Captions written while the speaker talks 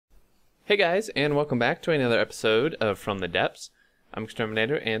Hey guys, and welcome back to another episode of From the Depths. I'm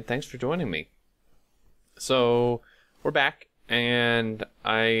Exterminator, and thanks for joining me. So, we're back, and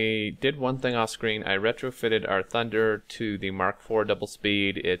I did one thing off screen. I retrofitted our Thunder to the Mark IV double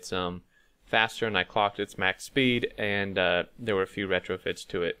speed. It's faster, and I clocked its max speed, and there were a few retrofits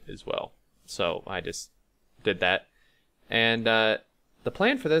to it as well. So, I just did that. And the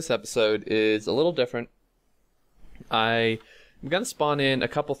plan for this episode is a little different. I'm going to spawn in a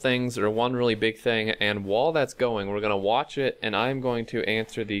couple things, or one really big thing, and while that's going, we're going to watch it, and I'm going to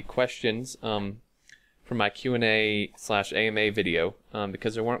answer the questions from my Q&A/AMA video,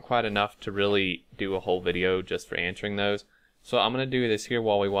 because there weren't quite enough to really do a whole video just for answering those. So I'm going to do this here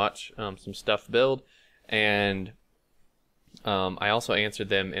while we watch some stuff build, and I also answered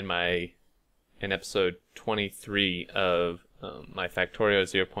them in episode 23 of my Factorio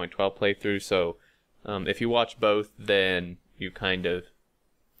 0.12 playthrough, so if you watch both, then you kind of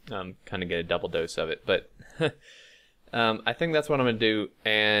get a double dose of it. But I think that's what I'm going to do,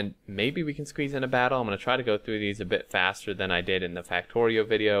 and maybe we can squeeze in a battle. I'm going to try to go through these a bit faster than I did in the Factorio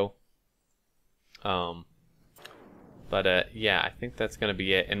video. Yeah, I think that's going to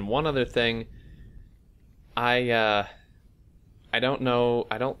be it. And one other thing, I don't know,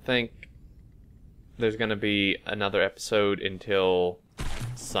 I don't think there's going to be another episode until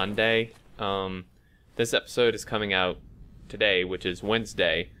Sunday. This episode is coming out today, which is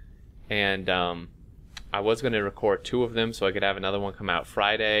Wednesday, and I was going to record 2 of them so I could have another one come out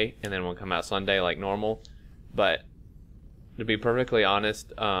Friday and then one come out Sunday like normal, but to be perfectly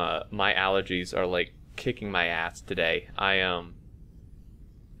honest, my allergies are like kicking my ass today. I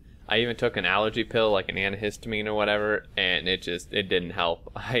even took an allergy pill, like an antihistamine or whatever, and it didn't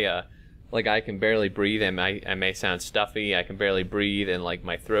help. I can barely breathe, and I may sound stuffy. I can barely breathe, and like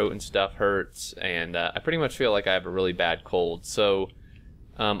my throat and stuff hurts, and I pretty much feel like I have a really bad cold. So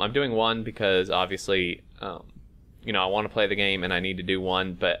I'm doing 1 because obviously, I want to play the game and I need to do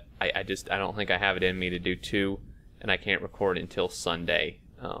 1, but I don't think I have it in me to do 2, and I can't record until Sunday.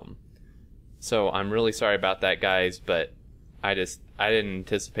 So I'm really sorry about that, guys, but I didn't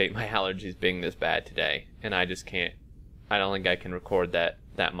anticipate my allergies being this bad today, and I just can't. I don't think I can record that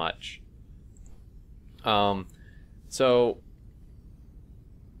much.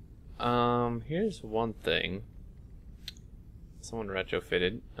 Here's one thing. Someone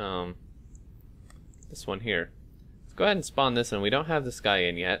retrofitted, this one here. Let's go ahead and spawn this in. We don't have this guy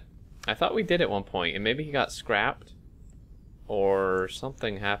in yet. I thought we did at one point, and maybe he got scrapped, or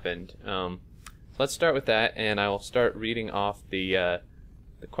something happened. So let's start with that, and I will start reading off the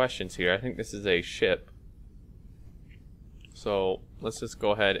questions here. I think this is a ship. So let's just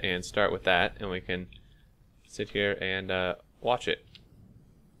go ahead and start with that, and we can sit here and watch it.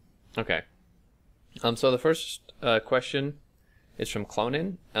 Okay. So the first question is from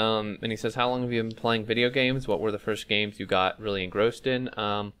Clonin, and he says, how long have you been playing video games? What were the first games you got really engrossed in?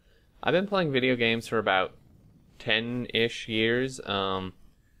 I've been playing video games for about 10-ish years. My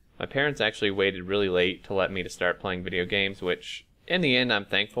parents actually waited really late to let me to start playing video games, which in the end I'm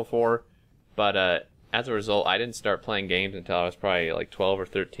thankful for, but as a result, I didn't start playing games until I was probably like 12 or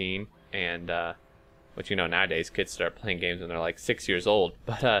 13, and which, nowadays kids start playing games when they're like 6 years old.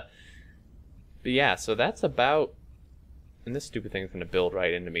 But yeah, so that's about, and this stupid thing's gonna build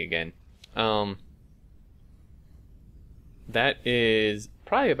right into me again. That is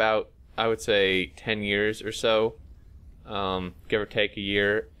probably about, I would say, 10 years or so, give or take a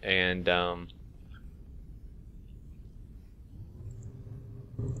year, and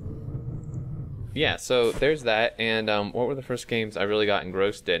yeah, so there's that. And what were the first games I really got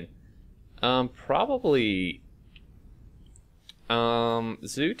engrossed in? Probably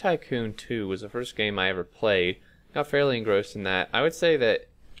Zoo Tycoon 2 was the first game I ever played. Got fairly engrossed in that. I would say that,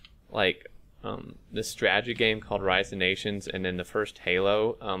 like, this strategy game called Rise of Nations, and then the first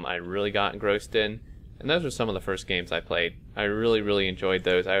Halo, I really got engrossed in. And those were some of the first games I played. I really, really enjoyed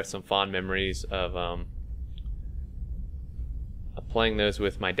those. I have some fond memories of playing those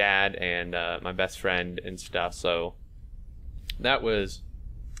with my dad and my best friend and stuff. So that's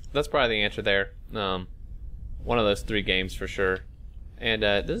probably the answer there. One of those 3 games for sure. And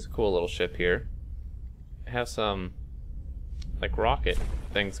this is a cool little ship here. It has some like rocket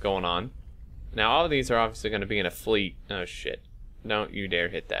things going on. Now all of these are obviously going to be in a fleet. Oh shit! Don't you dare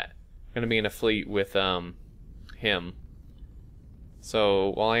hit that. Going to be in a fleet with him.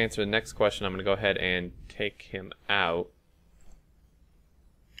 So while I answer the next question, I'm going to go ahead and take him out.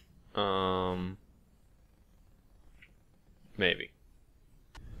 Maybe.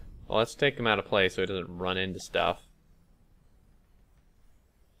 Well, let's take him out of play so he doesn't run into stuff.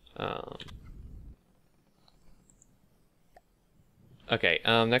 Okay,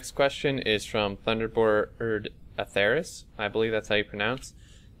 next question is from Thunderbird Atheris. I believe that's how you pronounce.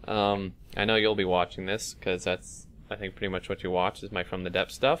 I know you'll be watching this, because that's, I think, pretty much what you watch, is my From the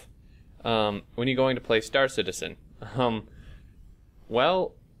Depths stuff. When are you going to play Star Citizen?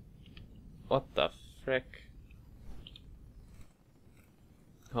 Well, what the frick?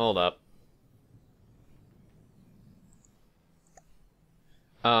 Hold up.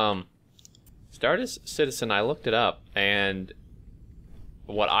 Star Citizen, I looked it up, and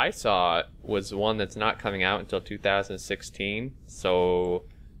what I saw was one that's not coming out until 2016, so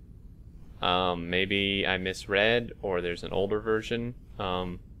maybe I misread, or there's an older version.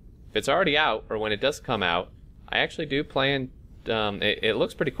 If it's already out, or when it does come out, I actually do plan, it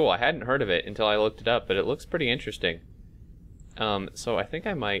looks pretty cool. I hadn't heard of it until I looked it up, but it looks pretty interesting. So I think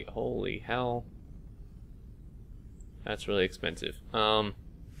I might, holy hell, that's really expensive.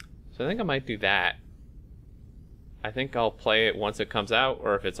 So I think I might do that. I think I'll play it once it comes out,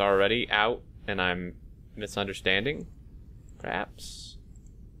 or if it's already out and I'm misunderstanding, perhaps.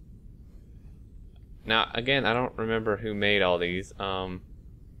 Now, again, I don't remember who made all these. I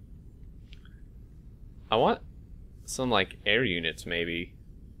want some, like, air units, maybe.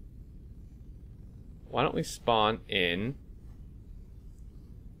 Why don't we spawn in...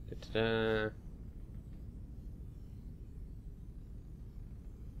 Why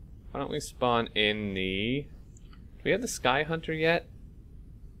don't we spawn in the... Do we have the Sky Hunter yet?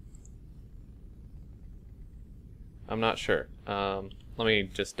 I'm not sure. Let me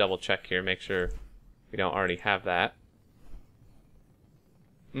just double check here, make sure we don't already have that.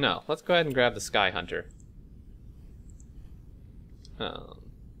 No, let's go ahead and grab the Sky Hunter.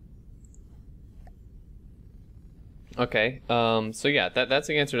 Okay, so yeah, that's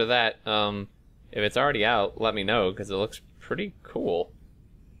the answer to that. If it's already out, let me know, because it looks pretty cool.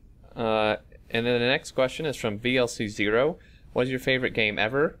 And then the next question is from VLC0. What is your favorite game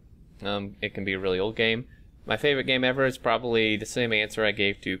ever? It can be a really old game. My favorite game ever is probably the same answer I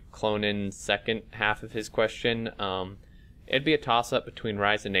gave to Clonin's second half of his question. It'd be a toss-up between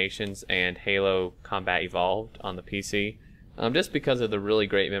Rise of Nations and Halo Combat Evolved on the PC. Just because of the really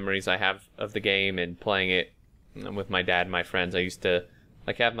great memories I have of the game and playing it with my dad and my friends. I used to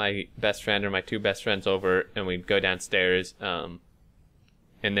like have my best friend or my two best friends over, and we'd go downstairs,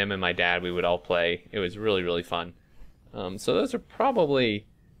 and them and my dad, we would all play. It was really, really fun. So those are probably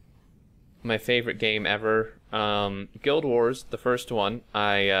my favorite game ever. Guild Wars, the first one,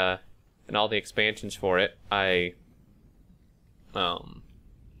 and all the expansions for it, I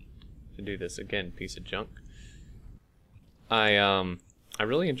should do this again, piece of junk. I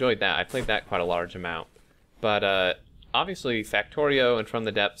really enjoyed that. I played that quite a large amount. But obviously Factorio and From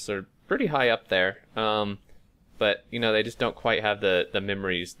the Depths are pretty high up there. But, you know, they just don't quite have the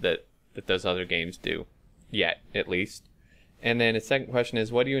memories that those other games do. Yet, at least. And then the second question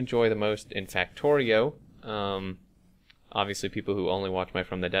is, what do you enjoy the most in Factorio? Obviously, people who only watch my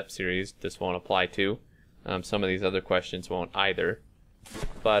From the Depths series, this won't apply to. Some of these other questions won't either.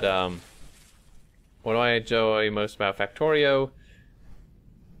 But, what do I enjoy most about Factorio?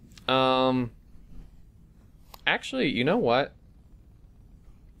 Actually, you know what?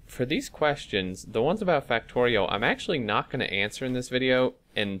 For these questions, the ones about Factorio, I'm actually not going to answer in this video,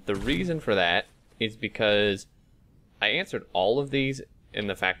 and the reason for that is because I answered all of these in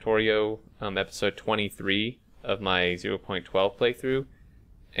the Factorio episode 23 of my 0.12 playthrough,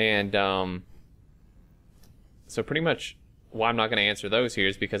 and so pretty much why I'm not going to answer those here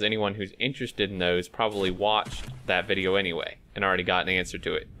is because anyone who's interested in those probably watched that video anyway and already got an answer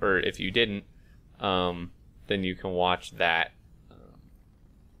to it, or if you didn't, then you can watch that.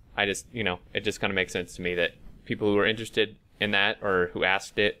 I just, you know, it just kind of makes sense to me that people who are interested in that or who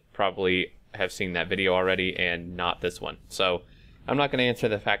asked it probably have seen that video already and not this one. So I'm not going to answer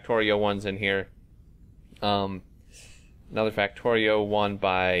the Factorio ones in here. Another Factorio one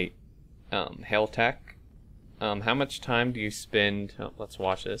by Hailtech. How much time do you spend... Oh, let's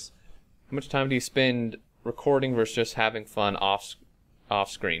watch this. How much time do you spend recording versus just having fun off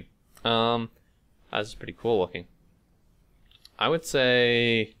screen? That's pretty cool looking. I would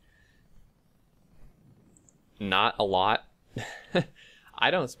say not a lot.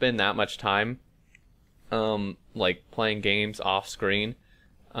 I don't spend that much time like playing games off screen.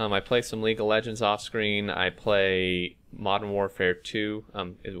 I play some League of Legends off screen. I play Modern Warfare 2,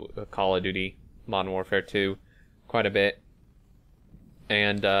 Call of Duty Modern Warfare 2 quite a bit.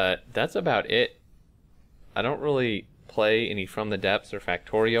 And that's about it. I don't really play any From the Depths or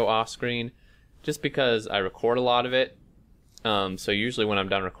Factorio off screen just because I record a lot of it. So usually when I'm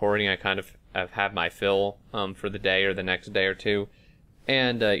done recording, I kind of have had my fill for the day or the next day or two.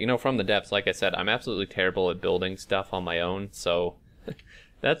 And, you know, From the Depths, like I said, I'm absolutely terrible at building stuff on my own. So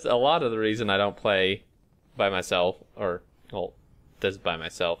That's a lot of the reason I don't play by myself, or, well, this is by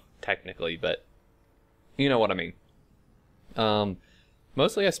myself, technically, but you know what I mean.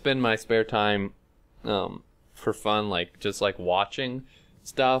 Mostly I spend my spare time, for fun, like, just, like, watching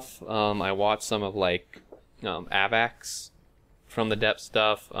stuff. I watch some of, like, Avax from the Depth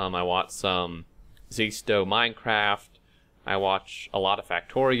stuff. I watch some Zsto Minecraft. I watch a lot of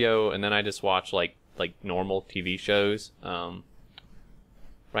Factorio, and then I just watch, like normal TV shows.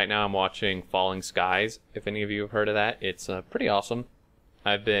 Right now I'm watching Falling Skies, if any of you have heard of that. It's pretty awesome.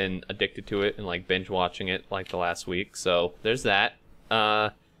 I've been addicted to it and like binge watching it like the last week, so there's that.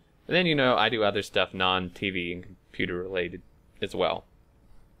 And then, you know, I do other stuff non-TV and computer related as well.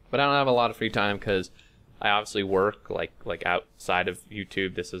 But I don't have a lot of free time because I obviously work like outside of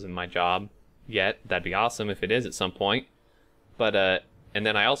YouTube. This isn't my job yet. That'd be awesome if it is at some point. But and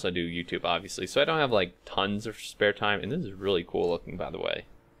then I also do YouTube, obviously, so I don't have like tons of spare time. And this is really cool looking, by the way.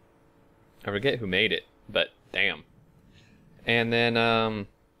 I forget who made it, but damn. And then the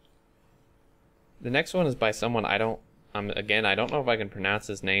next one is by someone I don't know if I can pronounce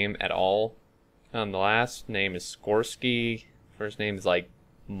his name at all. The last name is Skorsky. First name is like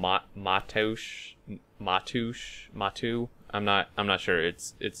Matu. I'm not sure.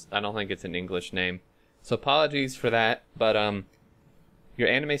 It's I don't think it's an English name. So apologies for that, but your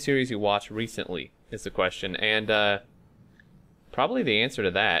anime series you watched recently is the question, and probably the answer to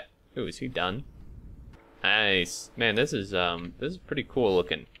that. Ooh, is he done? Nice. Man, this is pretty cool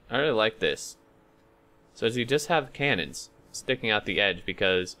looking. I really like this. So does he just have cannons sticking out the edge?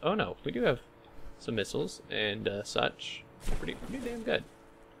 Because, oh no, we do have some missiles and such. Pretty damn good.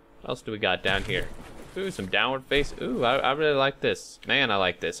 What else do we got down here? Ooh, some downward face. Ooh, I really like this. Man, I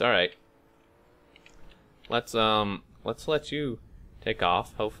like this. Alright. Let's let you take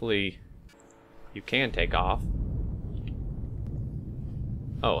off. Hopefully you can take off.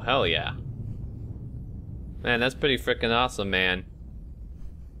 Oh, hell yeah. Man, that's pretty freaking awesome, man.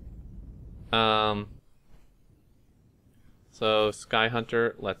 So Sky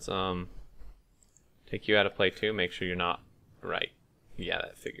Hunter, let's take you out of play too. Make sure you're not right. Yeah,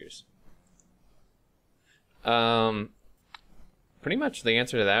 that figures. Pretty much the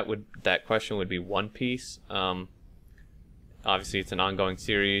answer to that question would be One Piece. Obviously it's an ongoing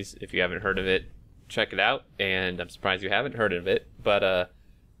series. If you haven't heard of it, check it out. And I'm surprised you haven't heard of it, but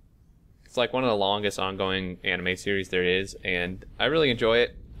it's like one of the longest ongoing anime series there is, and I really enjoy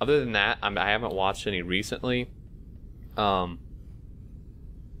it. Other than that, I haven't watched any recently.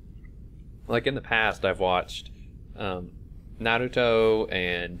 Like in the past, I've watched Naruto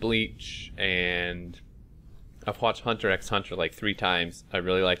and Bleach, and I've watched Hunter x Hunter like 3 times. I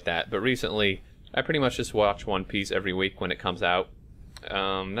really like that. But recently, I pretty much just watch One Piece every week when it comes out.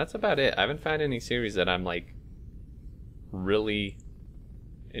 That's about it. I haven't found any series that I'm like really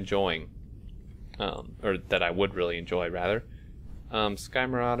enjoying. Or that I would really enjoy, rather. Sky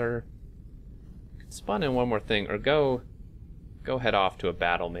Marauder. Could spawn in one more thing, or go head off to a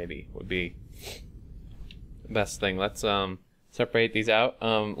battle, maybe, would be the best thing. Let's separate these out.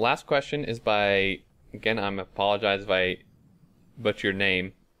 Last question is by, again, I apologize if I butcher your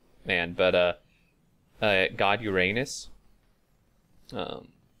name, man, but God Uranus.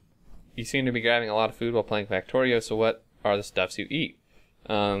 You seem to be grabbing a lot of food while playing Factorio, so what are the stuffs you eat?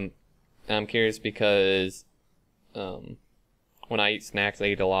 I'm curious because when I eat snacks, I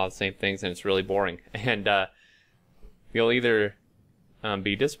eat a lot of the same things, and it's really boring. And you'll either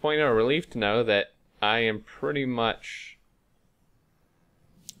be disappointed or relieved to know that I am pretty much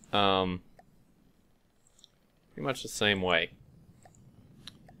the same way.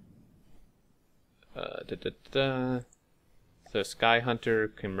 So Sky Hunter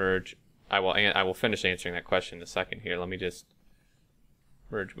can merge. I will finish answering that question in a second here. Let me just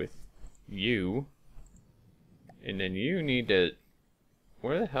merge with you, and then you need to.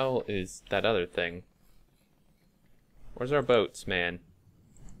 Where the hell is that other thing? Where's our boats, man?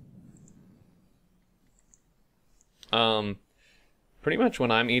 Pretty much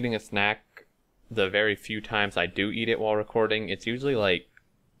when I'm eating a snack, the very few times I do eat it while recording, it's usually like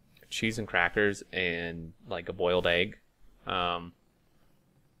cheese and crackers and like a boiled egg. Nothing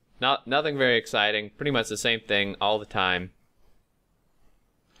very exciting. Pretty much the same thing all the time.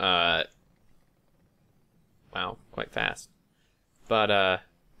 Wow, quite fast. But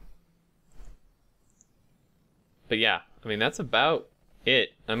yeah, I mean, that's about it.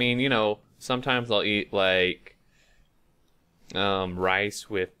 I mean, you know, sometimes I'll eat like rice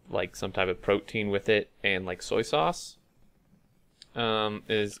with like some type of protein with it, and like soy sauce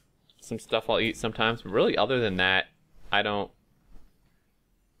is some stuff I'll eat sometimes. But really, other than that, I don't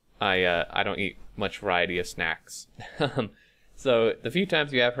eat much variety of snacks. So the few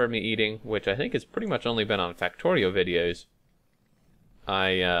times you have heard me eating, which I think has pretty much only been on Factorio videos,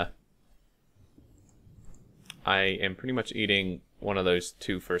 I am pretty much eating one of those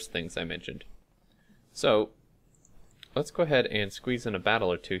two first things I mentioned. So let's go ahead and squeeze in a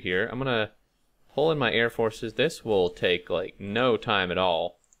battle or two here. I'm gonna pull in my air forces. This will take like no time at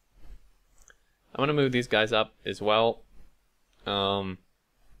all. I'm gonna move these guys up as well.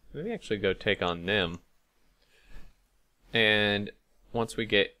 Maybe actually go take on them. And once we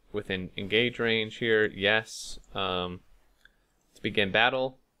get within engage range here, yes, let's begin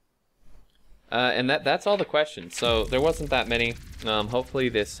battle. And that's all the questions. So there wasn't that many. Hopefully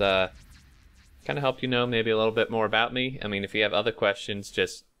this kind of helped you know maybe a little bit more about me. I mean, if you have other questions,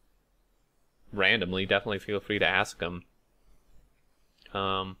 just randomly, definitely feel free to ask them.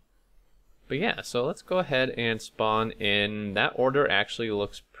 But yeah, so let's go ahead and spawn in. That order actually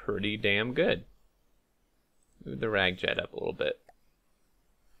looks pretty damn good. Move the ragjet up a little bit.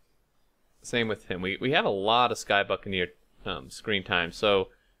 Same with him. We have a lot of Sky Buccaneer screen time, so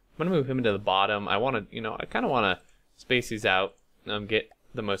I'm gonna move him to the bottom. I want to, I kind of want to space these out, get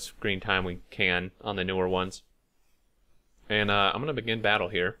the most screen time we can on the newer ones. And I'm gonna begin battle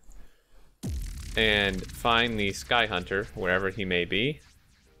here and find the Sky Hunter wherever he may be.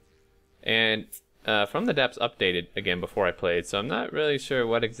 And From the Depths updated again before I played, so I'm not really sure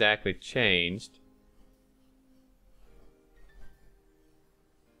what exactly changed.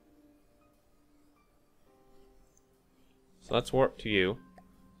 So let's warp to you.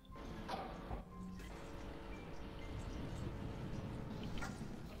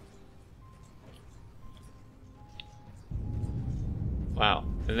 Wow,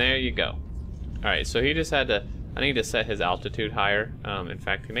 and there you go. Alright, so he just had to... I need to set his altitude higher. In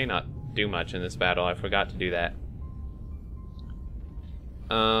fact, he may not do much in this battle. I forgot to do that.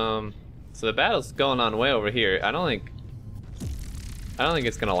 So the battle's going on way over here. I don't think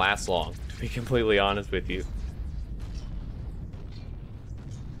it's gonna last long, to be completely honest with you.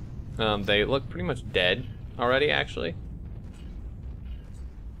 They look pretty much dead already, actually.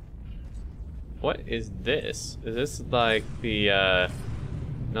 What is this? Is this like the,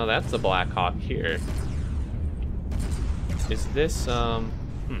 no, that's the Black Hawk here. Is this,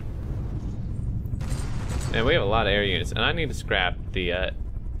 And we have a lot of air units, and I need to scrap the,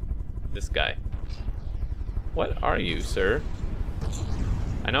 this guy. What are you, sir?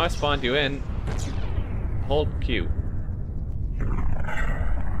 I know I spawned you in. Hold Q.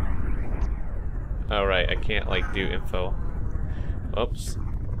 Oh, right, I can't, like, do info. Oops.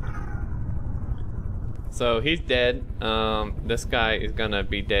 So, he's dead. This guy is gonna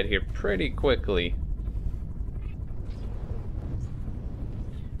be dead here pretty quickly.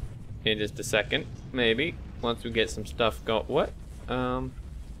 In just a second, maybe. Once we get some stuff going. What? 2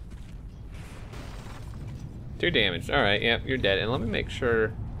 damage. Alright, yep, you're dead. And let me make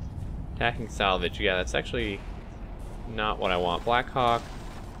sure... Attacking salvage. Yeah, that's actually not what I want. Black Hawk.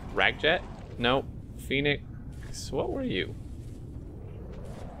 Ragjet? Nope. Phoenix. What were you?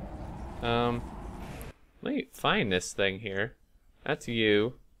 Let me find this thing here. That's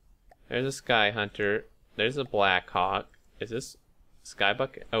you. There's a Sky Hunter. There's a Black Hawk. Is this Sky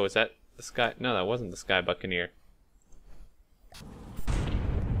Buck? Oh, is that the Sky? No, that wasn't the Sky Buccaneer.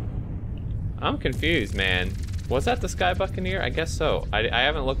 I'm confused, man. Was that the Sky Buccaneer? I guess so. I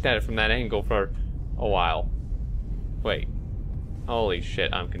haven't looked at it from that angle for a while. Wait. Holy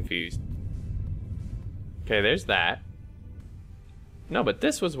shit, I'm confused. Okay, there's that. No, but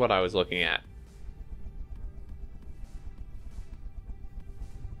this was what I was looking at.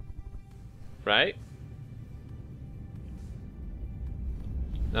 Right?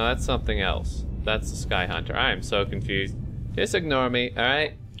 No, that's something else. That's the Sky Hunter. I am so confused. Just ignore me,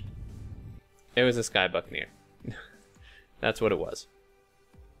 alright? It was a Sky Buccaneer. That's what it was.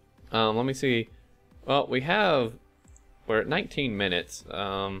 Let me see. Well, we're at 19 minutes.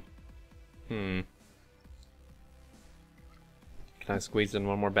 Can I squeeze in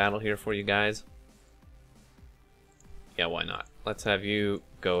one more battle here for you guys? Yeah, why not? Let's have you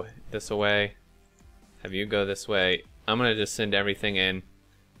go this way. Have you go this way. I'm gonna just send everything in.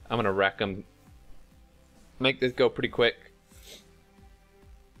 I'm gonna wreck them. Make this go pretty quick.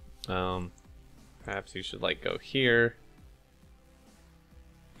 Perhaps you should like go here.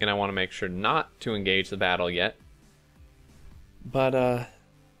 And I want to make sure not to engage the battle yet. But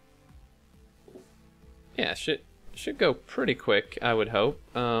yeah, should go pretty quick, I would hope.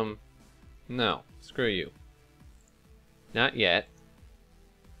 No, screw you. Not yet.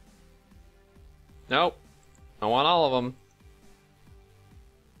 Nope. I want all of them.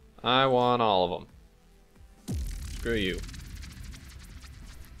 I want all of them. Screw you.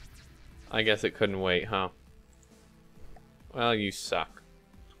 I guess it couldn't wait, huh? Well, you suck.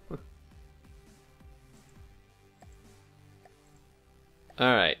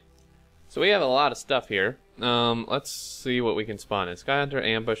 Alright. So we have a lot of stuff here. Let's see what we can spawn in. Skyhunter,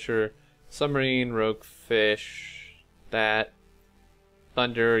 Ambusher, Submarine, Rogue Fish, that.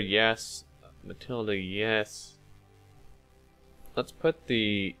 Thunder, yes. Matilda, yes. Let's put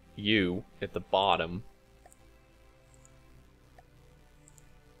the U at the bottom.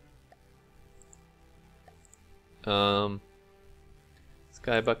 Sky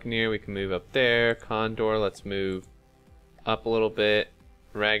Buccaneer, we can move up there. Condor, let's move up a little bit.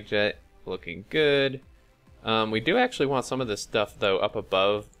 Ragjet, looking good. We do actually want some of this stuff, though, up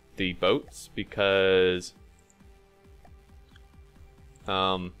above the boats, because...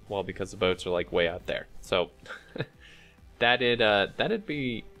 well, because the boats are, like, way out there. So, that'd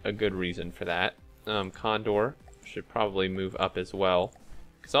be a good reason for that. Condor should probably move up as well,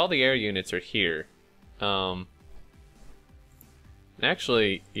 because all the air units are here.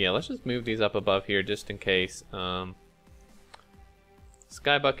 Actually, yeah, let's just move these up above here just in case.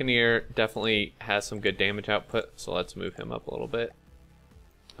 Sky Buccaneer definitely has some good damage output, so let's move him up a little bit.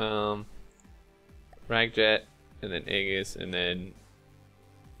 Ragjet, and then Aegis, and then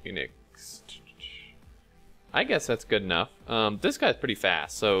Phoenix. I guess that's good enough. This guy's pretty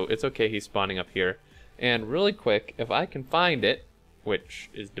fast, so it's okay he's spawning up here. And really quick, if I can find it,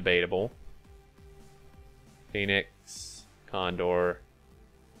 which is debatable. Phoenix, Condor,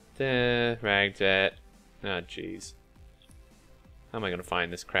 Ragjet. Oh, jeez. How am I gonna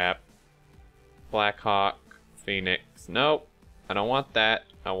find this crap? Blackhawk, Phoenix. Nope, I don't want that.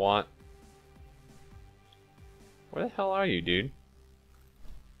 I want... Where the hell are you, dude?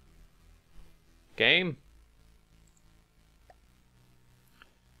 Game?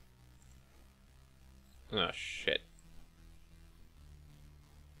 Oh, shit.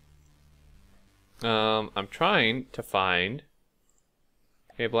 I'm trying to find...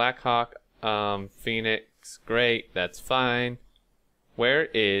 Okay, Blackhawk, Phoenix, great, that's fine. Where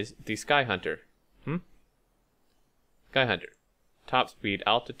is the Skyhunter? Skyhunter. Top speed,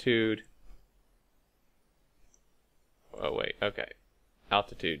 altitude. Oh, wait, okay.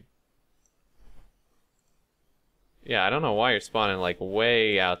 Altitude. Yeah, I don't know why you're spawning, like,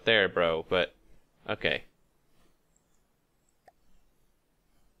 way out there, bro, but... Okay.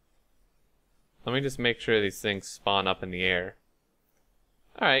 Let me just make sure these things spawn up in the air.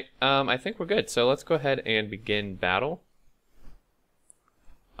 Alright, I think we're good, so let's go ahead and begin battle.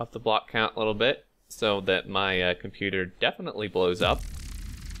 Up the block count a little bit, so that my computer definitely blows up.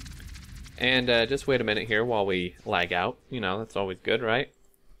 And just wait a minute here while we lag out. You know, that's always good, right?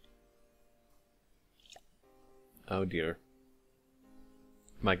 Oh dear.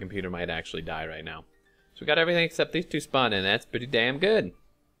 My computer might actually die right now. So we got everything except these two spawn in. That's pretty damn good.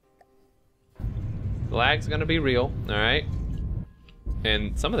 The lag's gonna be real, alright?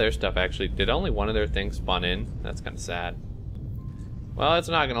 And some of their stuff actually, did only one of their things spawn in? That's kind of sad. Well, it's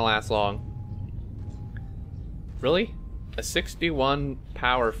not gonna last long. Really? A 61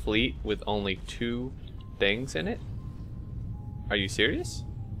 power fleet with only 2 things in it? Are you serious?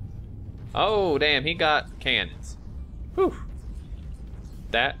 Oh, damn, he got cannons. Whew.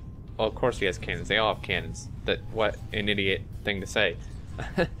 That, well, of course he has cannons. They all have cannons. That, what an idiot thing to say.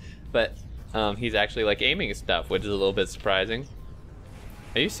 But he's actually like aiming at stuff, which is a little bit surprising.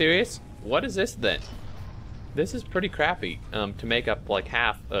 Are you serious? What is this then? This is pretty crappy to make up like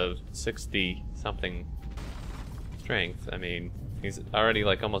half of 60 something strength. I mean, he's already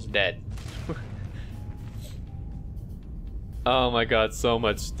like almost dead. Oh my god, so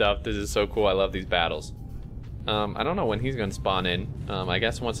much stuff. This is so cool. I love these battles. I don't know when he's gonna spawn in. I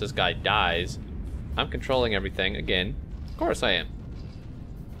guess once this guy dies. I'm controlling everything again. Of course I am.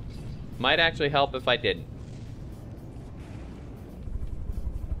 Might actually help if I didn't.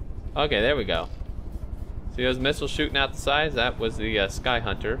 Okay, there we go. See those missiles shooting out the sides? That was the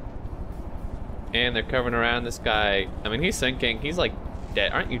Skyhunter. And they're covering around this guy. I mean, he's sinking. He's like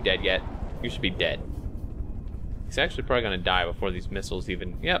dead. Aren't you dead yet? You should be dead. He's actually probably gonna die before these missiles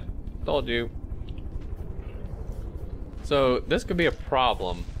even... Yep, told you. So, this could be a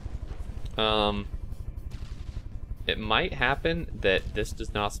problem. It might happen that this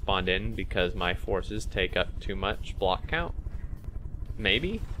does not spawn in because my forces take up too much block count.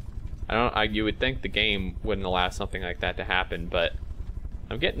 Maybe? You would think the game wouldn't allow something like that to happen, but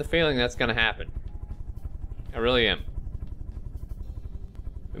I'm getting the feeling that's gonna happen. I really am.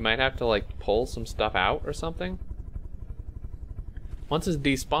 We might have to like pull some stuff out or something. Once it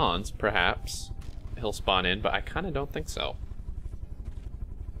despawns, perhaps he'll spawn in, but I kind of don't think so.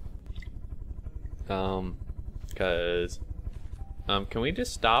 Can we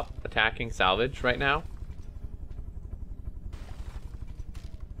just stop attacking salvage right now?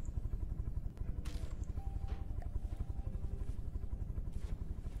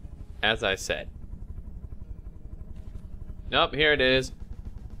 as I said. Nope, here it is.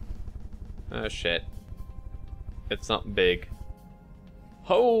 Oh shit. It's something big.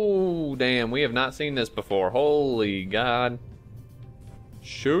 Oh, damn, we have not seen this before. Holy God.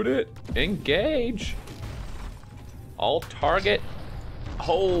 Shoot it. Engage. All target.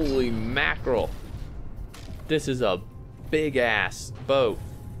 Holy mackerel. This is a big ass boat.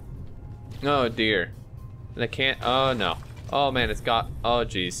 Oh dear. And I can't, oh no. Oh man, it's got, oh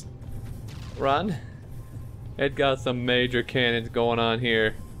geez. Run. It got some major cannons going on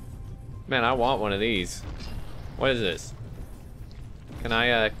here. Man, I want one of these. What is this? Can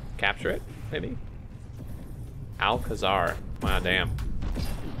I capture it, maybe? Alcazar. Wow, damn.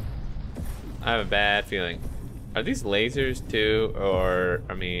 I have a bad feeling. Are these lasers too, or,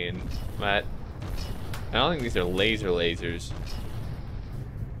 I mean, what? I don't think these are lasers.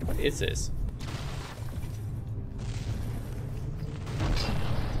 What is this?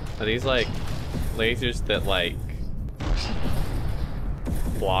 Are these like lasers that like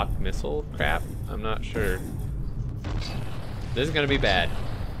block missile crap? I'm not sure. This is gonna be bad.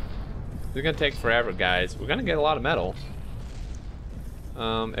 This is gonna take forever, guys. We're gonna get a lot of metal.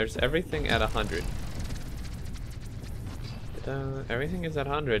 There's everything at 100. Everything is at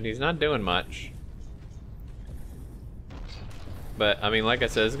 100. He's not doing much. But, I mean, like I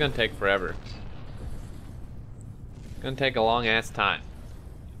said, this is gonna take forever. It's gonna take a long ass time.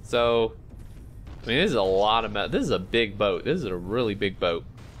 So, I mean, this is a lot of metal. This is a big boat. This is a really big boat.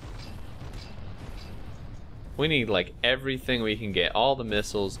 We need, like, everything we can get. All the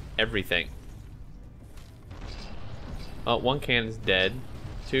missiles, everything. Oh, one cannon's dead.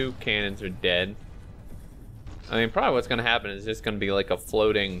 2 cannons are dead. I mean, probably what's gonna happen is just gonna be like a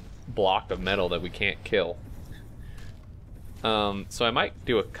floating block of metal that we can't kill. So I might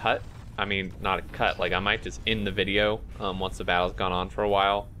do a cut. I mean, not a cut, like I might just end the video once the battle's gone on for a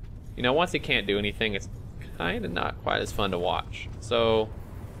while. You know, once he can't do anything, it's kind of not quite as fun to watch. So,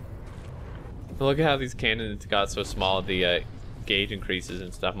 look at how these cannons got so small, the gauge increases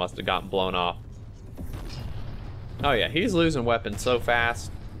and stuff must have gotten blown off. Oh yeah, he's losing weapons so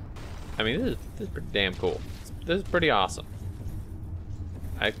fast. I mean, this is pretty damn cool. This is pretty awesome.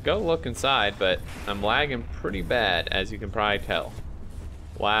 I go look inside, but I'm lagging pretty bad, as you can probably tell.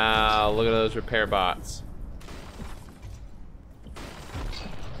 Wow, look at those repair bots.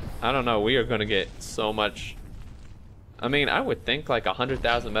 I don't know, we are gonna get so much. I mean, I would think like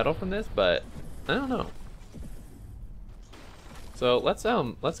 100,000 metal from this, but I don't know. So let's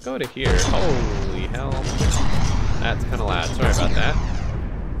go to here. Holy hell. That's kinda loud, sorry about that.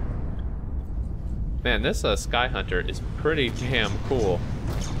 Man, this Sky Hunter is pretty damn cool.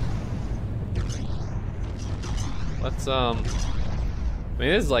 Let's I mean,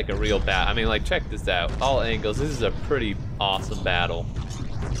 this is like a real battle. I mean, like, check this out. All angles. This is a pretty awesome battle.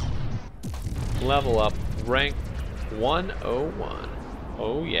 Level up, rank 101.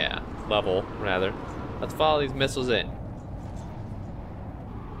 Oh yeah, level rather. Let's follow these missiles in.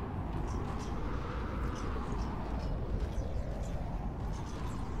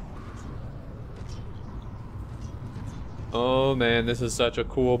 Oh man, this is such a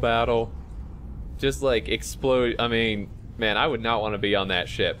cool battle. Just like explode. I mean, man, I would not want to be on that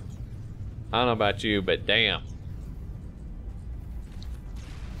ship. I don't know about you, but damn.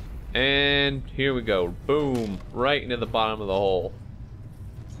 And here we go. Boom. Right into the bottom of the hole.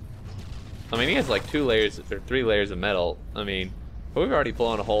 I mean, he has like 2 layers or 3 layers of metal. I mean, but we've already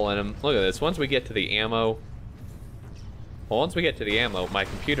blown a hole in him. Look at this. Once we get to the ammo. Well, once we get to the ammo, my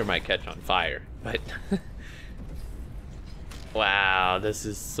computer might catch on fire. But wow, this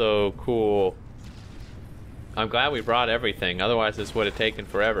is so cool. I'm glad we brought everything, otherwise this would have taken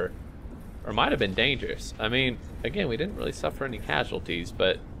forever. Or might have been dangerous. I mean, again, we didn't really suffer any casualties,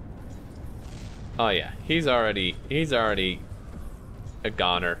 but oh yeah, he's already a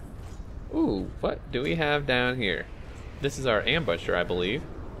goner. Ooh, what do we have down here? This is our ambusher, I believe.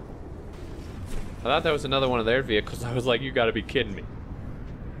 I thought that was another one of their vehicles. I was like, you gotta be kidding me.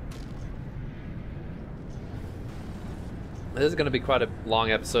 This is gonna be quite a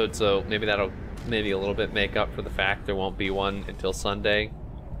long episode, so maybe that'll maybe a little bit make up for the fact there won't be one until Sunday.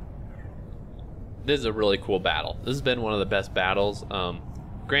 This is a really cool battle. This has been one of the best battles.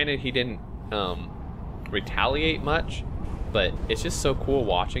 Granted, he didn't retaliate much, but it's just so cool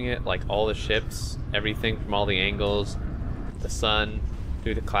watching it. Like all the ships, everything from all the angles, the sun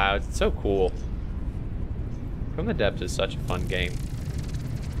through the clouds. It's so cool. From the Depths is such a fun game.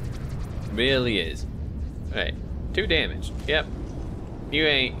 It really is. All right, 2 damage. Yep.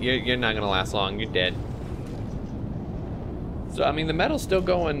 You're not gonna last long. You're dead. So I mean, the metal's still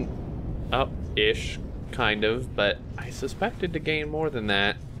going up-ish, kind of, but I suspected to gain more than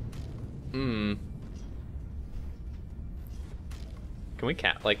that. Hmm. Can we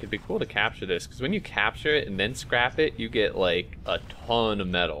like, it'd be cool to capture this, because when you capture it and then scrap it, you get like a ton of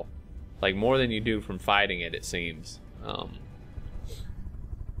metal. Like more than you do from fighting it, it seems. So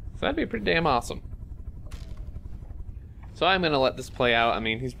that'd be pretty damn awesome. So I'm gonna let this play out. I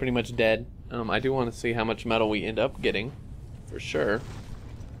mean, he's pretty much dead. I do want to see how much metal we end up getting, for sure.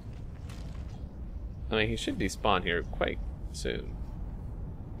 I mean, he should despawn here quite soon.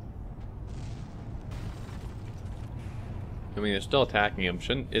 I mean, they're still attacking him.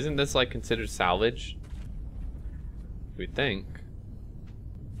 Isn't this like considered salvage? We'd think.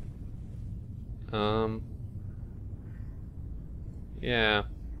 Yeah.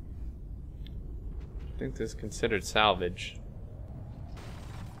 I think this is considered salvage.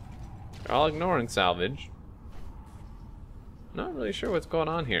 They're all ignoring salvage. Not really sure what's going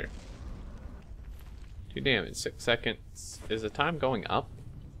on here. 2 damage, 6 seconds. Is the time going up?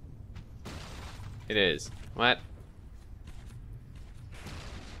 It is. What?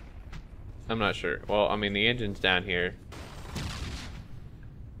 I'm not sure. Well, I mean, the engine's down here.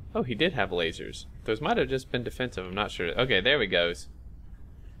 Oh, he did have lasers. Those might have just been defensive, I'm not sure. Okay, there he goes.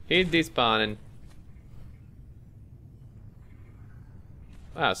 He's despawning.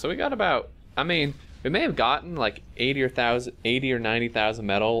 Wow, so we got about, I mean, we may have gotten like 80 or 90,000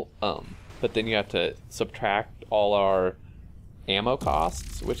 metal, but then you have to subtract all our ammo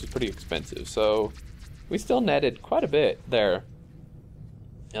costs, which is pretty expensive. So we still netted quite a bit there.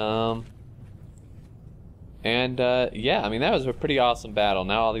 Yeah, I mean, that was a pretty awesome battle.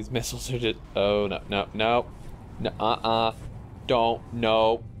 Now all these missiles are just, oh, no, don't,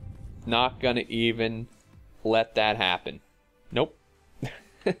 no, not gonna even let that happen. Nope.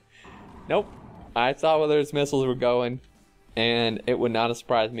 Nope. I saw where those missiles were going, and it would not have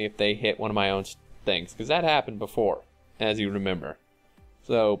surprised me if they hit one of my own things, because that happened before, as you remember.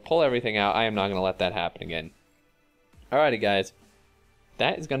 So pull everything out. I am not gonna let that happen again. Alrighty, guys.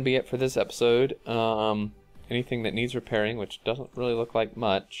 That is gonna be it for this episode. Anything that needs repairing, which doesn't really look like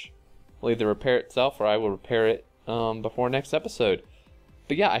much, will either repair itself or I will repair it before next episode.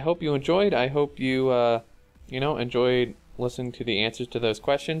 But yeah, I hope you enjoyed. I hope you, enjoyed listening to the answers to those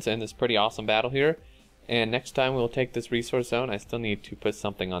questions and this pretty awesome battle here. And next time we'll take this resource zone. I still need to put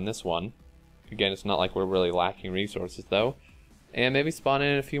something on this one. Again, it's not like we're really lacking resources though. And maybe spawn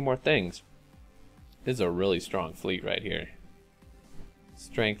in a few more things. This is a really strong fleet right here.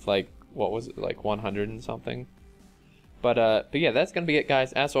 Strength, like, what was it, like 100 and something? But yeah, that's gonna be it,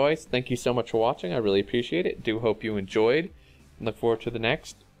 guys. As always, thank you so much for watching. I really appreciate it. Do hope you enjoyed and look forward to the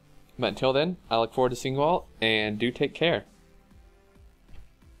next. But until then, I look forward to seeing you all, and do take care.